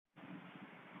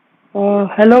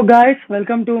Hello guys,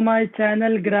 welcome to my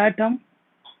channel ग्रैटम।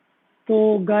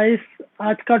 तो guys,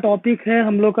 आज का टॉपिक है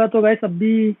हम लोग का। तो गाइस,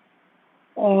 अभी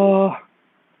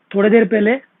थोड़ी देर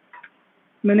पहले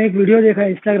मैंने एक वीडियो देखा है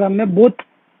इंस्टाग्राम में। बहुत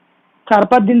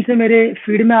 4-5 दिन से मेरे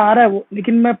फीड में आ रहा है वो,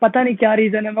 लेकिन मैं पता नहीं क्या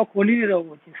रीज़न है, मैं खोल ही नहीं रहा हूँ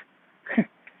वो चीज़।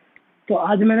 तो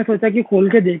आज मैंने सोचा कि खोल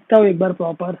के देखता हूँ एक बार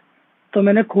प्रॉपर। तो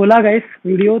मैंने खोला गाइस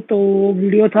वीडियो। तो वो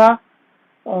वीडियो था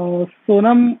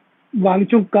सोनम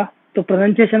वांगचुक का। तो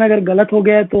प्रोनाउंसिएशन अगर गलत हो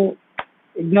गया है तो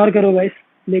इग्नोर करो गाइस।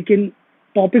 लेकिन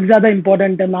टॉपिक ज़्यादा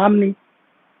इम्पोर्टेंट है, नाम नहीं।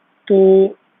 तो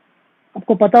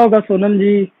आपको पता होगा सोनम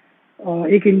जी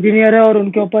एक इंजीनियर है और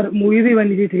उनके ऊपर मूवी भी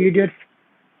बनी थी, 3 इडियट्स,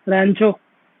 रैंचो।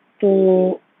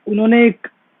 तो उन्होंने एक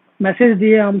मैसेज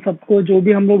दिए हम सबको, जो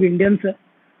भी हम लोग इंडियंस है।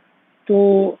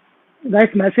 तो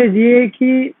गाइस, मैसेज ये है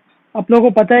कि आप लोगों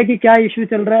को पता है कि क्या इशू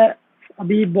चल रहा है।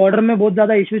 अभी बॉर्डर में बहुत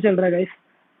ज़्यादा इशू चल रहा है गाइस,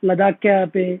 लद्दाख के यहाँ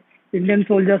पे इंडियन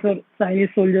सोल्जर्स और चाइनीज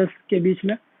सोल्जर्स के बीच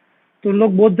में। तो उन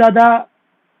लोग बहुत ज़्यादा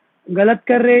गलत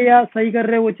कर रहे हैं या सही कर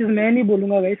रहे हैं वो चीज़ मैं नहीं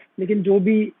बोलूँगा गाइस, लेकिन जो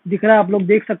भी दिख रहा है आप लोग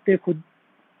देख सकते हैं खुद।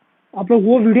 आप लोग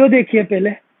वो वीडियो देखिए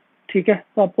पहले, ठीक है?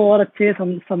 तो आपको और अच्छे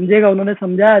से समझेगा। उन्होंने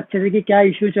समझाया अच्छे से कि क्या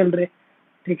इश्यू चल रहे,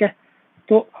 ठीक है?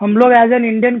 तो हम लोग एज एन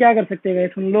इंडियन क्या कर सकते हैं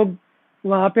गाइस? हम लोग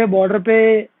वहाँ पे बॉर्डर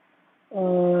पे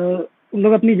उन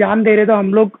लोग अपनी जान दे रहे, तो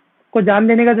हम लोग को जान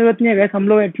देने का जरूरत नहीं है गाइस। हम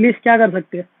लोग एटलीस्ट क्या कर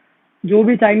सकते हैं, जो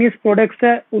भी चाइनीज प्रोडक्ट्स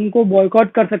है उनको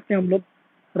बॉयकॉट कर सकते हैं हम लोग,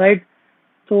 राइट?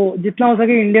 तो जितना हो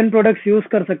सके इंडियन प्रोडक्ट्स यूज़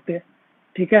कर सकते हैं,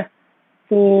 ठीक है?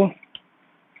 तो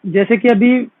जैसे कि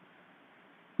अभी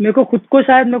मेरे को खुद को,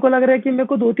 शायद मेरे को लग रहा है कि मेरे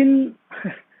को 2-3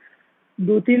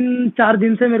 2-3 4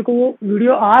 दिन से मेरे को वो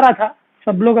वीडियो आ रहा था।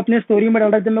 सब लोग अपने स्टोरी में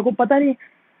डाल रहे थे। मेरे को पता नहीं,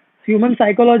 ह्यूमन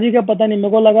साइकोलॉजी का पता नहीं,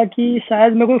 मेरे को लगा कि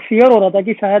शायद मेरे को फियर हो रहा था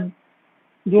कि शायद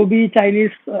जो भी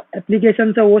चाइनीज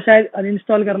एप्लीकेशन है वो शायद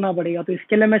अनइंस्टॉल करना पड़ेगा। तो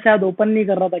इसके लिए मैं शायद ओपन नहीं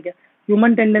कर रहा था। क्या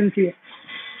ह्यूमन टेंडेंसी है।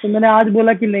 तो मैंने आज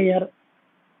बोला कि नहीं यार,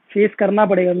 फेस करना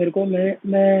पड़ेगा मेरे को।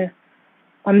 मैं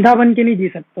अंधा बन के नहीं जी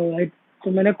सकता हूँ, राइट?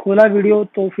 तो मैंने खोला वीडियो,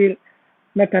 तो फिर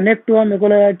मैं कनेक्ट हुआ। मेरे को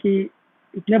लगा कि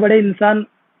इतने बड़े इंसान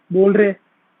बोल रहे,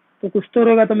 तो कुछ तो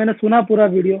होगा। तो मैंने सुना पूरा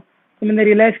वीडियो। तो मैंने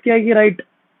रियलाइज़ किया कि राइट,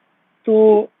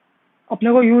 तो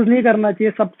अपने को यूज़ नहीं करना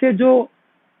चाहिए। सबसे जो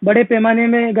बड़े पैमाने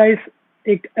में गाइस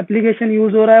एक एप्लीकेशन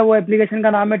यूज़ हो रहा है, वो एप्लीकेशन का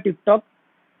नाम है टिकटॉक।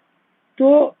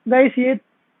 तो गाइस, ये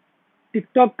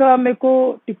टिकटॉक का, मेरे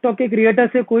को टिकटॉक के क्रिएटर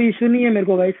से कोई इशू नहीं है मेरे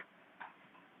को गाइस।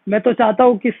 मैं तो चाहता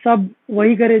हूँ कि सब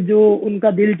वही करे जो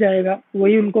उनका दिल चाहेगा,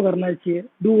 वही उनको करना चाहिए।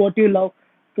 Do what you love.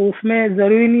 तो उसमें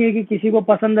ज़रूरी नहीं है कि किसी को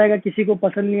पसंद आएगा, किसी को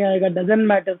पसंद नहीं आएगा, डजेंट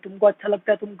मैटर। तुमको अच्छा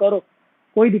लगता है तुम करो,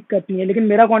 कोई दिक्कत नहीं है। लेकिन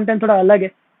मेरा कंटेंट थोड़ा अलग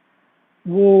है,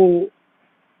 वो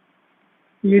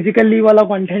म्यूजिकली वाला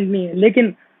कंटेंट नहीं है।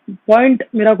 लेकिन पॉइंट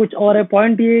मेरा कुछ और है।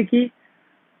 पॉइंट ये है कि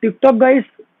टिकटॉक गाइस,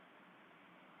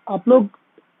 आप लोग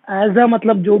एज अ,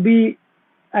 मतलब जो भी,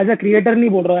 एज अ क्रिएटर नहीं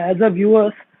बोल रहा, एज अ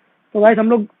व्यूअर्स। तो गाइस, हम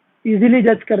लोग इजीली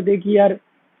जज करते कि यार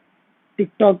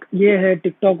टिकटॉक ये है,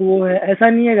 टिकटॉक वो है। ऐसा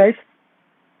नहीं है गाइस।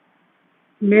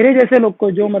 मेरे जैसे लोग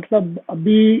को, जो मतलब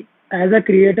अभी एज अ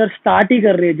क्रिएटर स्टार्ट ही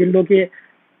कर रहे हैं, जिन लोग के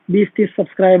 20-30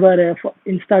 सब्सक्राइबर है,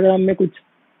 इंस्टाग्राम में कुछ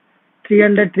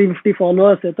 300-350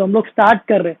 फॉलोअर्स है, तो हम लोग स्टार्ट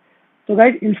कर रहे हैं। तो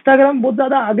गाइस, इंस्टाग्राम बहुत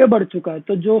ज़्यादा आगे बढ़ चुका है।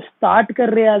 तो जो स्टार्ट कर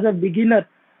रहे हैं एज अ बिगिनर,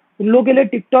 उन लोगों के लिए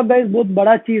टिकटॉक गाइस बहुत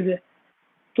बड़ा चीज़ है।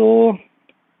 तो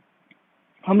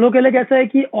हम लोग के लिए कैसा है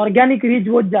कि ऑर्गेनिक रीच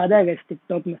बहुत ज़्यादा है गाइस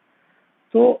टिकटॉक में।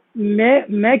 तो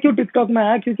मैं क्यों टिकटॉक में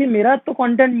आया, क्योंकि मेरा तो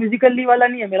कंटेंट म्यूजिकली वाला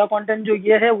नहीं है। मेरा कंटेंट जो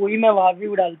ये है वही मैं वहाँ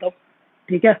भी डालता हूँ,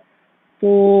 ठीक है?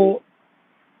 तो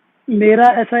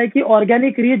मेरा ऐसा है कि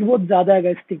ऑर्गेनिक रीच बहुत ज़्यादा है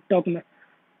गाइस टिकटॉक में।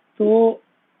 तो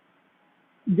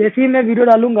जैसे ही मैं वीडियो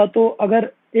डालूंगा, तो अगर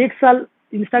 1 साल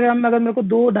इंस्टाग्राम में, अगर मेरे को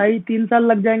 2, ढाई, 3 साल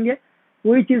लग जाएंगे,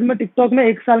 वही चीज़ मैं टिकटॉक में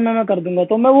 1 साल में मैं कर दूंगा।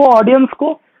 तो मैं वो ऑडियंस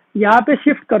को यहाँ पे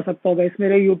शिफ्ट कर सकता हूँ गाइस,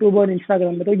 मेरे यूट्यूब और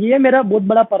इंस्टाग्राम में। तो ये मेरा बहुत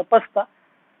बड़ा पर्पस था।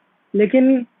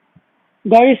 लेकिन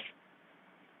गाइस,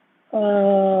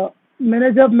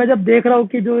 मैं जब देख रहा हूँ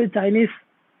कि जो चाइनीज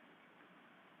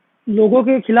लोगों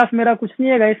के खिलाफ, मेरा कुछ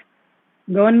नहीं है गाइस,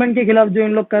 गवर्नमेंट के खिलाफ जो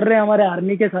इन लोग कर रहे हैं हमारे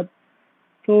आर्मी के साथ।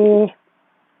 तो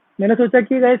मैंने सोचा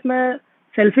कि गाइस, मैं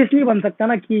सेल्फिश नहीं बन सकता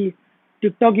ना कि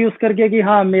टिकटॉक यूज़ करके कि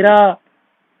हाँ,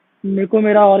 मेरे को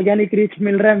मेरा ऑर्गेनिक रीच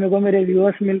मिल रहा है, मेरे को मेरे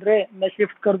व्यूअर्स मिल रहे हैं, मैं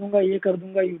शिफ्ट कर दूंगा, ये कर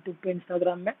दूंगा यूट्यूब पे,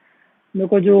 इंस्टाग्राम में। मेरे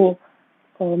को जो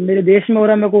मेरे देश में हो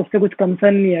रहा है, मेरे को उससे कुछ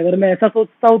कंसर्न नहीं है। अगर मैं ऐसा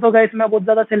सोचता हूँ तो गाइस, मैं बहुत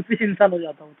ज़्यादा सेल्फिश इंसान हो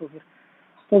जाता हूँ। तो फिर,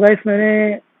 तो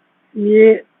गाइस,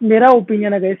 ये मेरा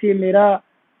ओपिनियन है गाइस, ये मेरा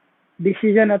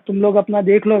डिसीजन है। तुम लोग अपना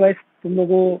देख लो गाइस, तुम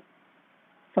लोगों को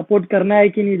सपोर्ट करना है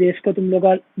कि नहीं देश को, तुम लोग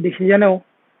का डिसीजन है वो।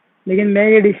 लेकिन मैं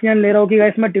ये डिसीजन ले रहा हूँ कि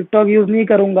गाइस, मैं टिकटॉक यूज़ नहीं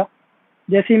करूँगा।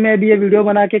 जैसे ही मैं अभी ये वीडियो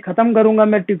बना के ख़त्म करूँगा,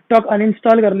 मैं टिकटॉक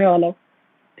अनइंस्टॉल करने वाला हूँ,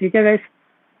 ठीक है गाइस?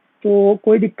 तो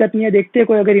कोई दिक्कत नहीं है, देखते हैं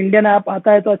कोई अगर इंडियन ऐप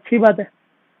आता है तो अच्छी बात है,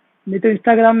 नहीं तो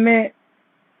इंस्टाग्राम में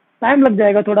टाइम लग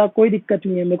जाएगा थोड़ा, कोई दिक्कत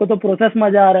नहीं है, मेरे को तो प्रोसेस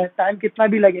मज़ा आ रहा है, टाइम कितना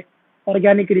भी लगे,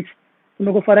 ऑर्गेनिक रीच तो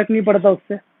मेरे को फ़र्क नहीं पड़ता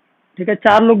उससे। ठीक है,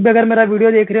 4 लोग भी अगर मेरा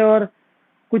वीडियो देख रहे हो और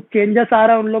कुछ चेंजेस आ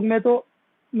रहा है उन लोग में, तो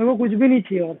मेरे को कुछ भी नहीं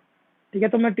चाहिए और। ठीक है,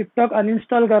 तो मैं टिकटॉक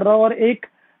अनइंस्टॉल कर रहा हूँ और एक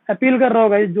अपील कर रहा हूँ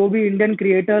गाइस, जो भी इंडियन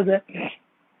क्रिएटर्स है,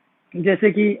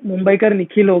 जैसे कि मुंबईकर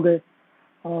निखिल हो गए,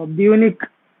 ब्यूनिक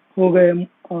हो गए,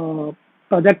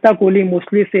 प्राजक्ता कोहली,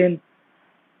 मोस्टली सेन,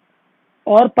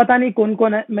 और पता नहीं कौन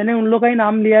कौन है, मैंने उन लोग का ही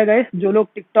नाम लिया है गाइस जो लोग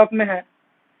टिकटॉक में है।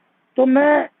 तो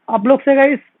मैं आप लोग से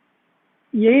गाइस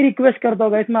यही रिक्वेस्ट करता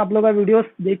हूँ गाइस, मैं आप लोग का वीडियोस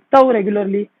देखता हूँ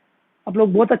रेगुलरली, आप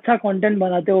लोग बहुत अच्छा कंटेंट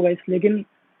बनाते हो गाइस, लेकिन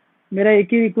मेरा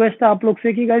एक ही रिक्वेस्ट है आप लोग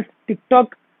से कि गाइस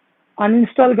टिकटॉक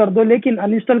अनइंस्टॉल कर दो, लेकिन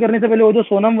अनइंस्टॉल करने से पहले वो जो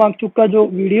सोनम वांगचुक का जो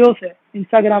वीडियोस है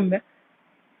इंस्टाग्राम में,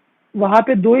 वहाँ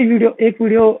पे 2 ही वीडियो, एक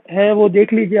वीडियो है वो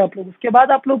देख लीजिए आप लोग, उसके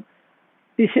बाद आप लोग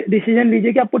डिसीजन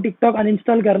लीजिए कि आपको टिकटॉक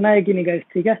अनइंस्टॉल करना है कि नहीं गाइस।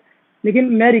 ठीक है, लेकिन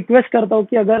मैं रिक्वेस्ट करता हूँ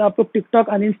कि अगर आप लोग टिकटॉक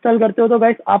अनइंस्टॉल करते हो तो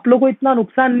गाइस आप लोग को इतना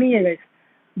नुकसान नहीं है गाइस,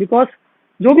 बिकॉज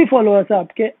जो भी फॉलोअर्स है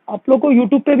आपके, आप लोग को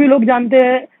यूट्यूब पे भी लोग जानते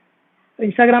हैं,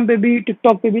 इंस्टाग्राम पे भी,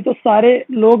 टिकटॉक पे भी, तो सारे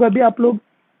लोग अभी आप लोग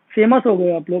फेमस हो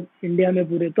गए हो आप लोग इंडिया में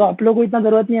पूरे, तो आप लोग को इतना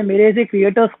ज़रूरत नहीं है, मेरे ऐसे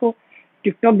क्रिएटर्स को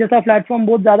टिकटॉक जैसा प्लेटफॉर्म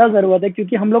बहुत ज़्यादा ज़रूरत है,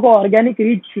 क्योंकि हम लोग को ऑर्गेनिक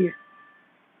रीच चाहिए,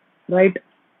 राइट।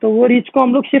 तो वो रीच को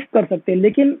हम लोग शिफ्ट कर सकते हैं,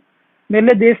 लेकिन मेरे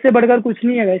लिए देश से बढ़कर कुछ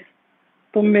नहीं है गाइस,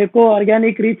 तो मेरे को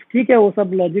ऑर्गेनिक रीच ठीक है, वो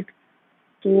सब लॉजिक,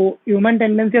 तो ह्यूमन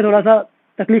टेंडेंसी है, थोड़ा सा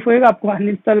तकलीफ होएगा आपको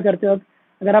अनइंस्टॉल करते वक्त,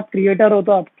 अगर आप क्रिएटर हो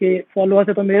तो आपके फॉलोअर्स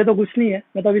है, तो मेरे तो कुछ नहीं है,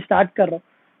 मैं तो अभी स्टार्ट कर रहा हूँ,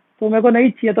 तो मेरे को नहीं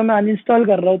चाहिए तो मैं अनइंस्टॉल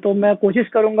कर रहा हूँ, तो मैं कोशिश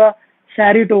करूँगा,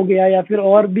 शेयरिट हो गया या फिर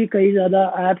और भी कई ज़्यादा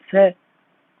ऐप्स है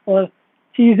और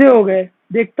चीज़ें हो गए,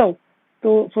 देखता हूँ।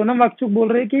 तो सोनम वांगचुक बोल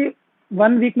रहे हैं कि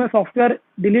 1 वीक में सॉफ्टवेयर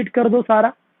डिलीट कर दो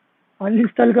सारा,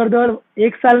 अनइंस्टॉल कर दो और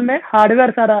 1 साल में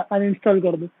हार्डवेयर सारा अनइंस्टॉल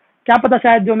कर दो। क्या पता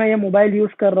शायद जो मैं ये मोबाइल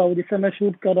यूज़ कर रहा हूँ, जिससे मैं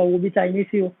शूट कर रहा हूँ, वो भी चाइनीज़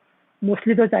ही हो,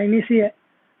 मोस्टली तो चाइनीज़ ही है,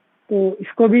 तो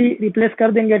इसको भी रिप्लेस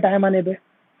कर देंगे टाइम आने पे।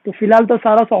 तो फिलहाल तो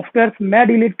सारा सॉफ्टवेयर मैं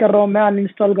डिलीट कर रहा हूँ, मैं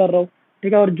अनइंस्टॉल कर रहा हूँ।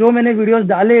 ठीक है, और जो मैंने वीडियोस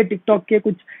डाले टिकटॉक के,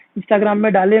 कुछ इंस्टाग्राम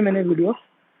में डाले मैंने वीडियोस,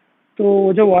 तो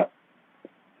वो जो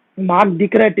मार्क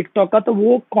दिख रहा है टिकटॉक का, तो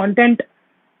वो कंटेंट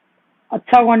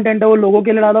अच्छा कंटेंट है, वो लोगों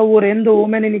के लिए डाला, वो रहने दो, वो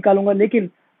मैं नहीं निकालूंगा, लेकिन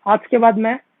आज के बाद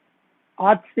मैं,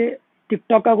 आज से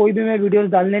टिकटॉक का कोई भी मैं वीडियोस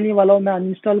डालने नहीं वाला हूँ, मैं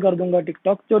अनइंस्टॉल कर दूंगा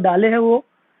टिकटॉक, जो डाले हैं वो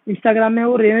इंस्टाग्राम में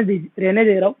वो रहने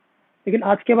दे रहा हूँ, लेकिन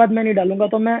आज के बाद मैं नहीं डालूंगा।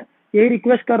 तो मैं यही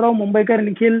रिक्वेस्ट कर रहा हूँ, मुंबईकर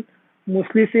निखिल,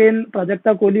 मुस्ली सेन,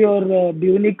 प्राजक्ता कोहली और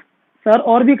ब्यूनिक सर,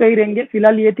 और भी कई रहेंगे,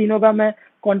 फिलहाल ये तीनों का मैं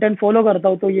कंटेंट फॉलो करता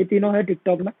हूँ, तो ये तीनों है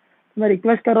टिकटॉक में, तो मैं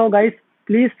रिक्वेस्ट कर रहा हूँ गाइस,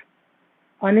 प्लीज़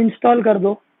अनइंस्टॉल कर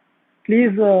दो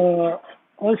प्लीज़।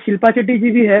 और शिल्पा शेट्टी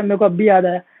जी भी है, मेरे को अब भी याद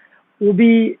आया, वो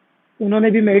भी, उन्होंने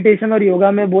भी मेडिटेशन और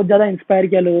योगा में बहुत ज़्यादा इंस्पायर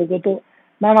किया लोगों को, तो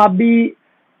मैम आप भी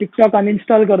टिकटॉक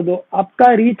अनइंस्टॉल कर दो,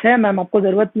 आपका रीच है मैम, आपको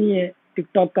ज़रूरत नहीं है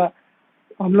टिकटॉक का,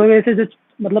 हम लोग ऐसे जो,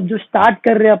 मतलब जो स्टार्ट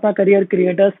कर रहे हैं अपना करियर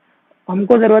क्रिएटर्स,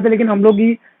 हमको ज़रूरत है, लेकिन हम लोग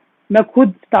ही, मैं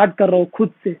खुद स्टार्ट कर रहा हूँ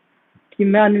खुद से, कि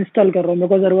मैं अनइंस्टॉल कर रहा हूँ, मेरे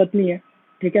को ज़रूरत नहीं है।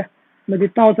 ठीक है, मैं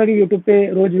जितना हो सके यूट्यूब पे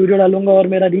रोज़ वीडियो डालूंगा और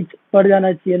मेरा रीच बढ़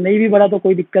जाना चाहिए, नहीं भी बढ़ा तो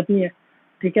कोई दिक्कत नहीं है।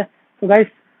 ठीक है, तो गाइस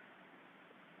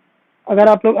अगर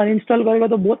आप लोग अनइंस्टॉल करोगे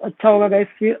तो बहुत अच्छा होगा गाइस,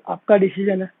 फिर आपका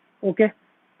डिसीजन है। Okay,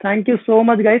 thank you so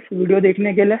much guys video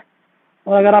देखने के लिए,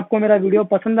 और अगर आपको मेरा वीडियो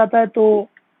पसंद आता है तो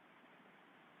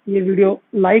ये वीडियो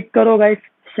लाइक करो गाइस,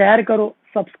 शेयर करो,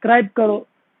 सब्सक्राइब करो,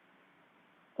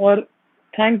 और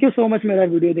थैंक यू सो मच मेरा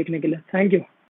वीडियो देखने के लिए, थैंक यू।